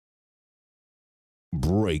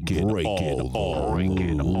Break it all the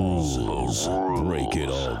rules. Break it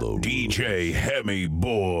all the rules. DJ Hemi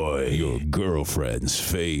Boy, your girlfriend's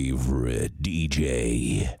favorite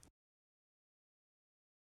DJ.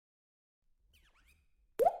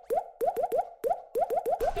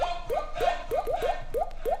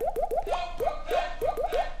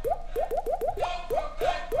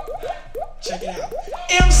 Check it out.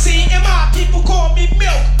 MC and my people call me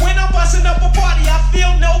Milk. When I'm busting up a party, I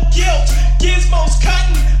feel no guilt. Gizmos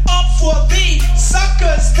cutting up for the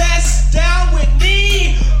suckers that's down with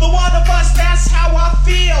me. The one of us, that's how I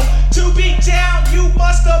feel. To be down, you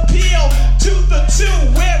must appeal to the two.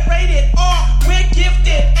 We're rated R, we're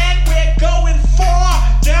gifted, and we're going far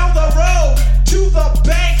down the road to the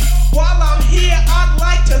bank. While I'm here, I'd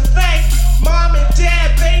like to thank Mom and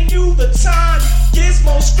Dad, they knew the time.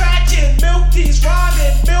 Gizmo scratching, Milk D's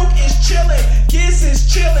rhyming, Milk is chilling, Giz is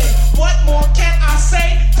chilling. What more can I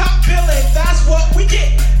say? Top billin', that's what we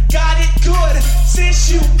get. Got it good,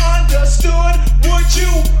 since you understood. Would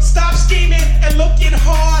you stop scheming and looking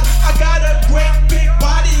hard? I got a great big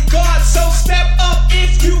bodyguard, so step up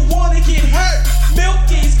if you wanna get hurt. Milk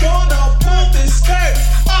D's gonna pull this skirt.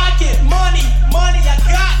 I get money, money I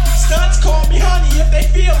got. Stunts call me honey if they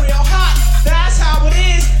feel real hot. That's how it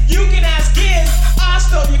is, you can ask Giz. I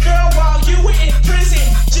stole your girl while you were in prison.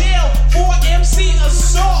 Jail for MC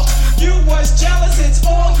assault. You was jealous, it's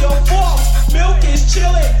all your fault. Milk is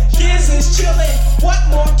chillin', Giz is chillin'. What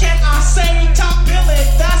more can I say? Top billin',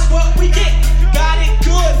 that's what we get. Got it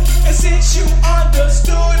good, and since you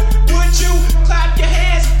understood, would you clap your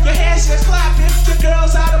hands? Your hands just clap. If your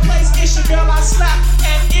girl's out of place, it's your girl I slap.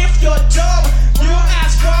 And if you're dumb, you'll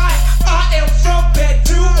ask why. I am from bed,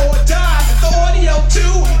 do or die. The audio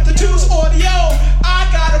too, the two's audio. I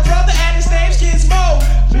got a brother and his name's Gizmo.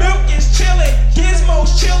 Milk is chillin',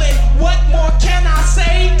 Gizmo's chillin'. What more can I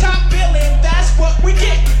say? Top billin', that's what we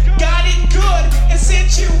get. Got it good, and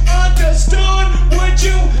since you understood, would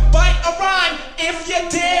you bite a rhyme if you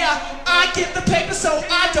dare? I get the paper so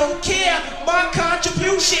I don't care. My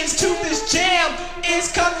contributions to this jam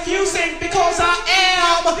is confusing because I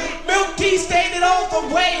am Milk D stated all the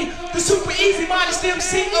way. The super easy modest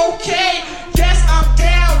MC, okay. Yes, I'm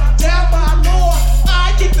down, down by law.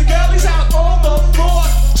 I get the girlies out on the floor.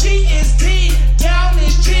 G is D, down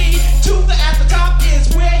is G. To the at the top is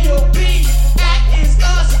where you'll be. At is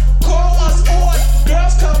us, call us on.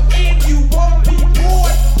 Girls come in, you won't be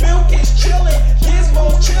bored. Milk is chillin',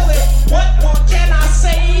 Gizmo's chillin'. What more can I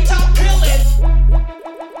say? Top billin'.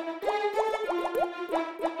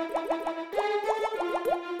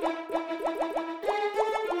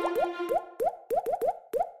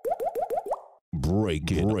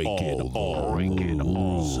 Break it all the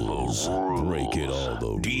rules. Break it all the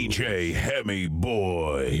rules. DJ Hemi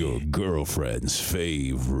Boy, your girlfriend's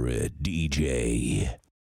favorite DJ.